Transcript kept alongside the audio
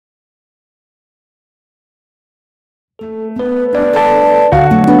Hi,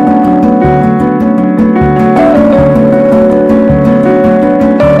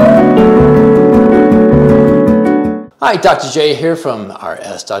 Dr. J here from our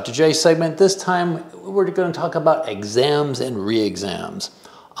Ask Dr. J segment. This time we're going to talk about exams and re-exams.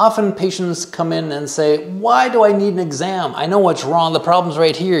 Often patients come in and say, why do I need an exam? I know what's wrong, the problem's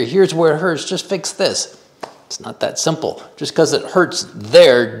right here, here's where it hurts, just fix this. It's not that simple. Just because it hurts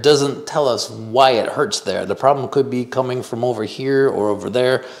there doesn't tell us why it hurts there. The problem could be coming from over here or over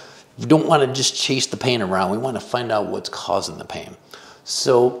there. We don't want to just chase the pain around. We want to find out what's causing the pain.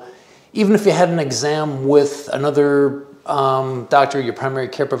 So even if you had an exam with another doctor, your primary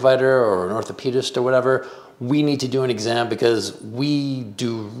care provider or an orthopedist or whatever, we need to do an exam because we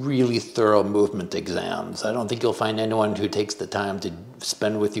do really thorough movement exams. I don't think you'll find anyone who takes the time to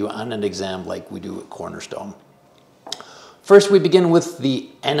spend with you on an exam like we do at Cornerstone. First, we begin with the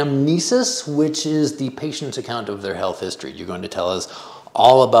anamnesis, which is the patient's account of their health history. You're going to tell us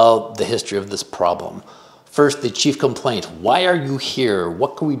all about the history of this problem. First, the chief complaint. Why are you here?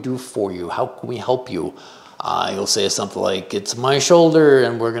 What can we do for you? How can we help you? You'll say something like, it's my shoulder,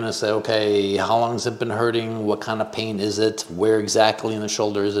 and we're going to say, okay, how long has it been hurting? What kind of pain is it? Where exactly in the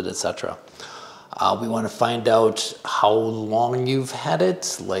shoulder is it, etc. We want to find out how long you've had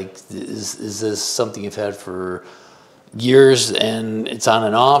it. Like, is this something you've had for years and it's on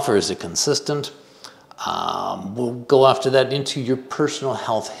and off, or is it consistent? We'll go after that into your personal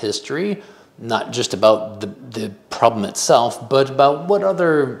health history. Not just about the problem itself, but about what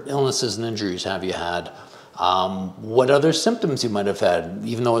other illnesses and injuries have you had? What other symptoms you might have had?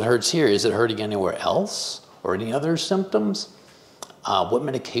 Even though it hurts here, is it hurting anywhere else? Or any other symptoms? What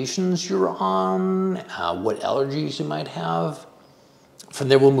medications you're on? What allergies you might have? From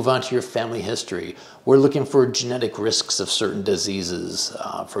there, we'll move on to your family history. We're looking for genetic risks of certain diseases.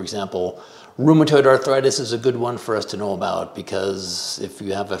 For example, rheumatoid arthritis is a good one for us to know about, because if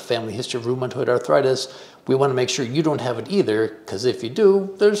you have a family history of rheumatoid arthritis, we want to make sure you don't have it either, because if you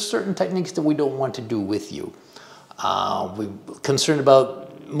do, there's certain techniques that we don't want to do with you. We're concerned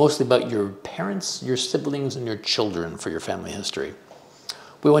mostly about your parents, your siblings, and your children for your family history.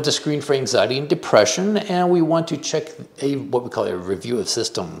 We want to screen for anxiety and depression, and we want to check what we call a review of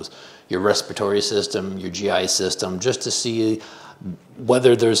systems, your respiratory system, your GI system, just to see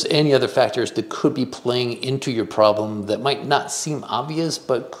whether there's any other factors that could be playing into your problem that might not seem obvious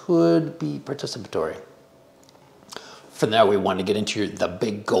but could be participatory. From there, we want to get into the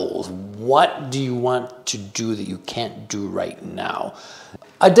big goals. What do you want to do that you can't do right now?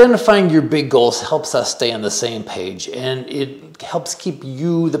 Identifying your big goals helps us stay on the same page, and it helps keep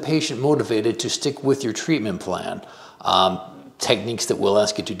you, the patient, motivated to stick with your treatment plan. Techniques that we'll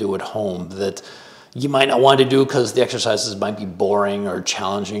ask you to do at home that you might not want to do because the exercises might be boring or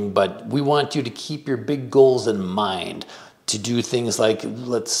challenging, but we want you to keep your big goals in mind. To do things like,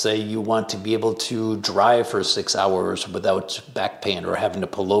 let's say you want to be able to drive for 6 hours without back pain or having to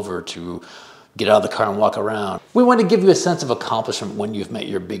pull over to get out of the car and walk around. We want to give you a sense of accomplishment when you've met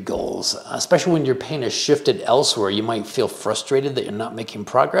your big goals, especially when your pain has shifted elsewhere. You might feel frustrated that you're not making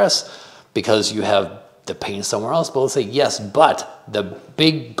progress because you have the pain somewhere else, but we'll say, yes, but the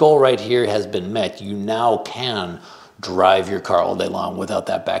big goal right here has been met. You now can drive your car all day long without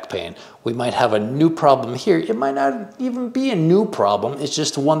that back pain. We might have a new problem here. It might not even be a new problem. It's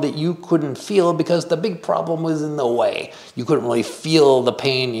just one that you couldn't feel because the big problem was in the way. You couldn't really feel the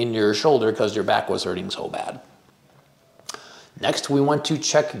pain in your shoulder because your back was hurting so bad. Next, we want to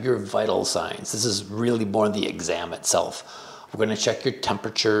check your vital signs. This is really more the exam itself. We're going to check your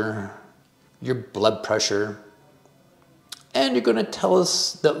temperature, your blood pressure, and you're going to tell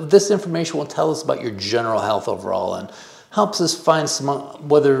us that this information will tell us about your general health overall and helps us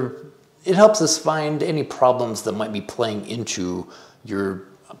find any problems that might be playing into your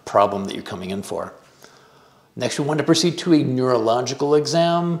problem that you're coming in for. Next, we want to proceed to a neurological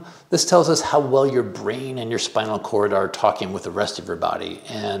exam. This tells us how well your brain and your spinal cord are talking with the rest of your body,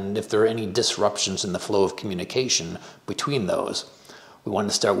 and if there are any disruptions in the flow of communication between those. We want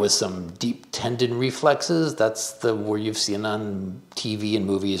to start with some deep tendon reflexes. That's where you've seen on TV and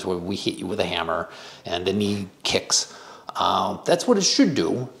movies where we hit you with a hammer and the knee kicks. That's what it should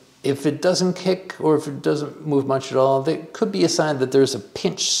do. If it doesn't kick or if it doesn't move much at all, that could be a sign that there's a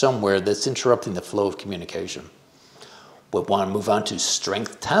pinch somewhere that's interrupting the flow of communication. We'll want to move on to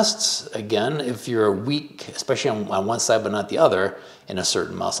strength tests. Again, if you're weak, especially on one side but not the other, in a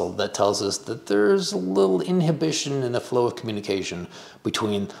certain muscle, that tells us that there's a little inhibition in the flow of communication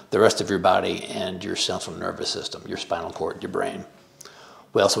between the rest of your body and your central nervous system, your spinal cord, your brain.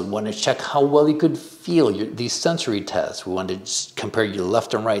 We also want to check how well you could feel these sensory tests. We want to compare your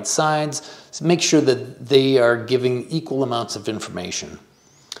left and right sides, so make sure that they are giving equal amounts of information.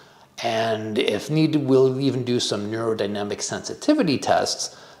 And if needed, we'll even do some neurodynamic sensitivity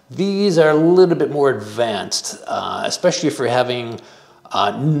tests. These are a little bit more advanced, especially if you're having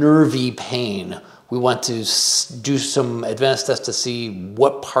nervy pain. We want to do some advanced tests to see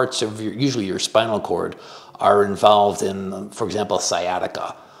what parts of usually your spinal cord are involved in, for example,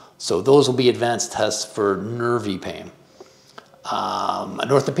 sciatica. So those will be advanced tests for nervy pain.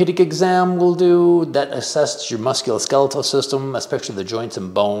 An orthopedic exam will do that assesses your musculoskeletal system, especially the joints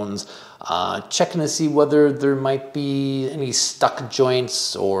and bones, checking to see whether there might be any stuck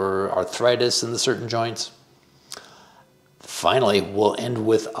joints or arthritis in the certain joints. Finally, we'll end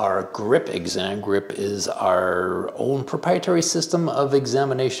with our grip exam. Grip is our own proprietary system of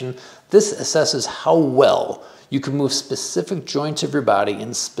examination. This assesses how well you can move specific joints of your body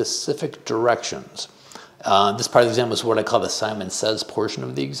in specific directions. This part of the exam is what I call the Simon Says portion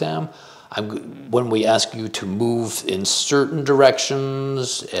of the exam. When we ask you to move in certain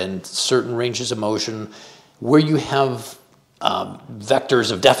directions and certain ranges of motion, where you have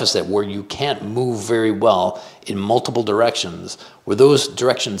vectors of deficit, where you can't move very well in multiple directions, where those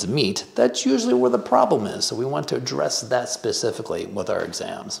directions meet, that's usually where the problem is. So we want to address that specifically with our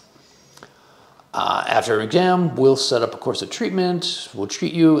exams. After an exam, we'll set up a course of treatment, we'll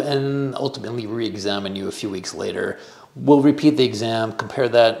treat you, and ultimately re-examine you a few weeks later. We'll repeat the exam, compare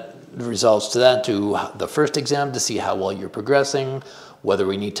the results to the first exam to see how well you're progressing, whether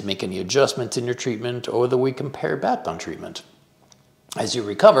we need to make any adjustments in your treatment, or whether we compare back on treatment. As you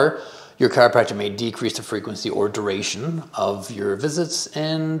recover, your chiropractor may decrease the frequency or duration of your visits,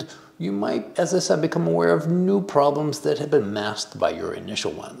 and you might, as I said, become aware of new problems that have been masked by your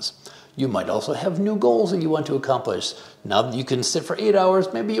initial ones. You might also have new goals that you want to accomplish. Now that you can sit for 8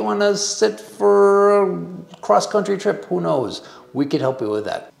 hours, maybe you want to sit for a cross-country trip, who knows? We can help you with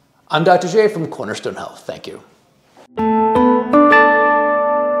that. I'm Dr. J from Cornerstone Health. Thank you.